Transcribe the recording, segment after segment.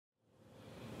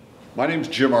My name's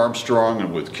Jim Armstrong.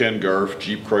 I'm with Ken Garf,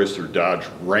 Jeep Chrysler Dodge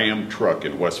Ram truck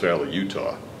in West Valley,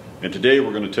 Utah. And today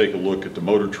we're going to take a look at the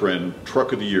Motor Trend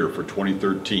Truck of the Year for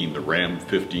 2013, the Ram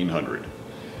 1500.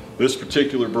 This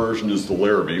particular version is the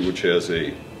Laramie, which has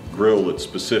a grille that's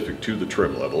specific to the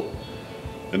trim level.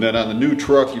 And then on the new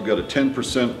truck, you've got a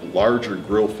 10% larger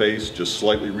grille face, just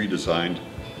slightly redesigned,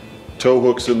 tow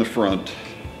hooks in the front,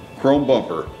 chrome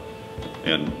bumper,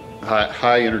 and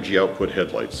high energy output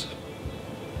headlights.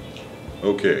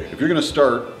 Okay, if you're going to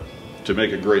start to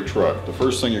make a great truck, the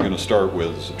first thing you're going to start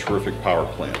with is a terrific power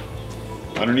plant.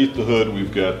 Underneath the hood,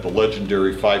 we've got the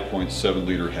legendary 5.7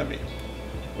 liter Hemi.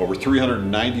 Over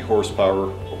 390 horsepower,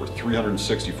 over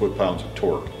 360 foot-pounds of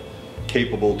torque,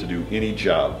 capable to do any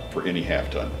job for any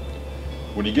half-ton.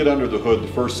 When you get under the hood,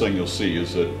 the first thing you'll see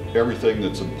is that everything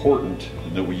that's important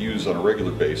and that we use on a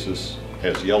regular basis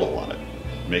has yellow on it,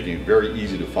 making it very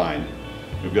easy to find.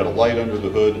 We've got a light under the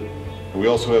hood, and we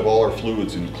also have all our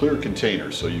fluids in clear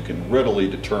containers so you can readily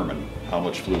determine how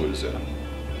much fluid is in them.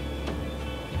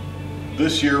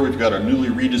 This year we've got our newly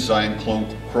redesigned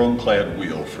chrome-clad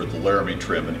wheel for the Laramie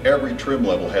trim, and every trim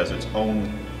level has its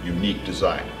own unique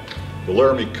design. The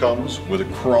Laramie comes with a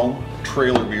chrome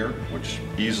trailer mirror, which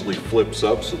easily flips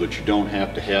up so that you don't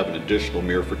have to have an additional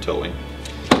mirror for towing.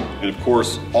 And of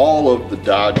course, all of the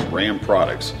Dodge Ram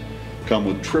products come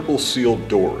with triple sealed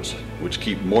doors, which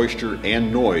keep moisture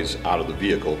and noise out of the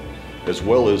vehicle, as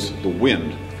well as the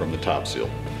wind from the top seal.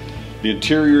 The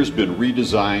interior's been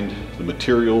redesigned, the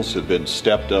materials have been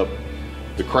stepped up.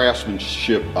 The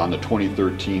craftsmanship on the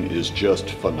 2013 is just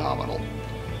phenomenal.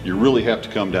 You really have to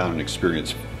come down and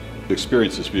experience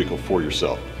this vehicle for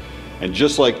yourself. And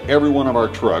just like every one of our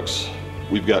trucks,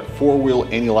 we've got four-wheel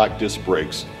anti-lock disc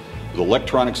brakes with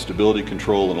electronic stability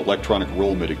control and electronic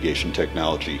roll mitigation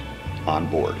technology on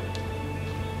board.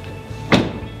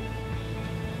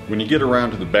 When you get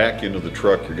around to the back end of the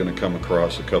truck, you're going to come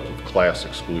across a couple of class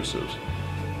exclusives.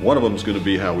 One of them is going to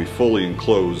be how we fully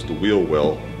enclose the wheel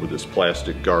well with this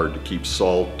plastic guard to keep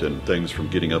salt and things from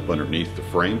getting up underneath the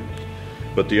frame.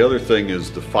 But the other thing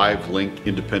is the 5-link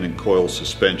independent coil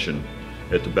suspension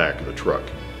at the back of the truck.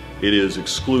 It is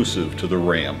exclusive to the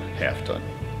Ram half-ton.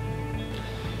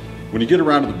 When you get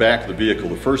around to the back of the vehicle,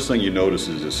 the first thing you notice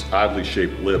is this oddly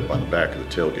shaped lip on the back of the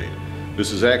tailgate.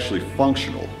 This is actually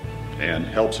functional and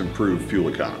helps improve fuel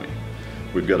economy.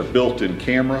 We've got a built-in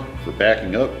camera for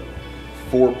backing up,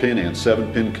 4-pin and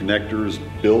 7-pin connectors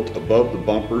built above the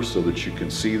bumper so that you can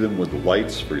see them with the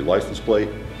lights for your license plate.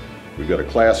 We've got a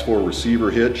Class 4 receiver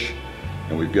hitch,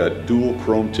 and we've got dual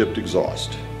chrome-tipped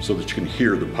exhaust so that you can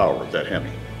hear the power of that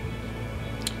Hemi.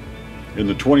 In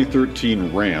the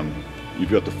 2013 Ram,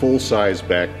 you've got the full-size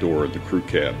back door at the crew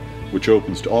cab, which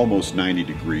opens to almost 90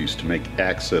 degrees to make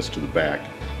access to the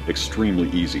back extremely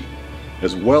easy,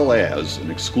 as well as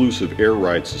an exclusive air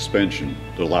ride suspension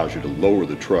that allows you to lower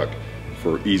the truck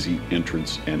for easy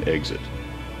entrance and exit.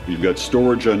 You've got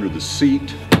storage under the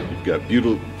seat, you've got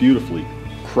beautifully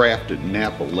crafted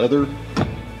Napa leather,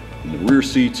 and the rear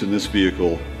seats in this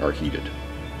vehicle are heated.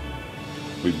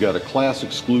 We've got a class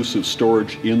exclusive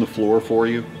storage in the floor for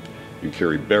you. You can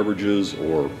carry beverages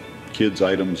or kids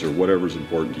items or whatever's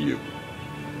important to you.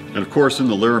 And of course, in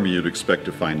the Laramie, you'd expect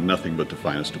to find nothing but the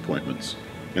finest appointments.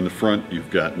 In the front, you've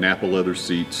got Napa leather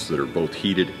seats that are both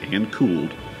heated and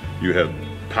cooled. You have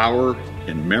power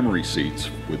and memory seats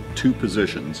with 2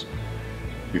 positions.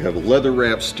 You have a leather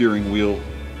wrapped steering wheel.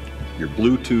 Your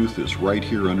Bluetooth is right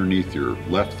here underneath your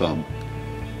left thumb.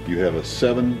 You have a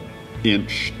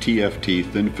 7-inch TFT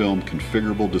thin film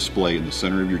configurable display in the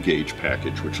center of your gauge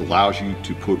package, which allows you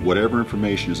to put whatever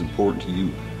information is important to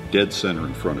you dead center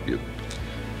in front of you.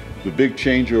 The big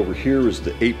change over here is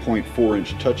the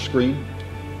 8.4-inch touchscreen,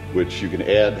 which you can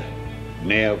add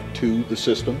nav to the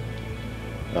system.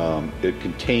 It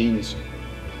contains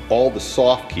all the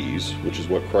soft keys, which is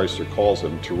what Chrysler calls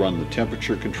them, to run the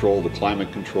temperature control, the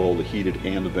climate control, the heated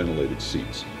and the ventilated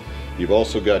seats. You've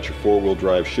also got your 4-wheel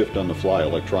drive shift on the fly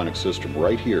electronic system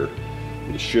right here.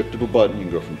 With a shift of a button, you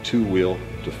can go from 2-wheel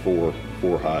to 4,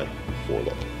 4 high, and 4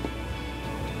 low.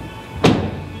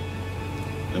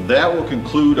 And that will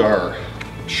conclude our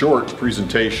short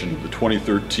presentation of the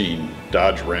 2013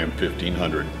 Dodge Ram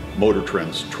 1500 Motor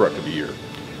Trend's Truck of the Year.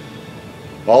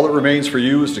 All that remains for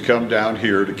you is to come down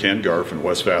here to Ken Garf in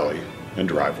West Valley and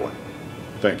drive one.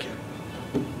 Thank you.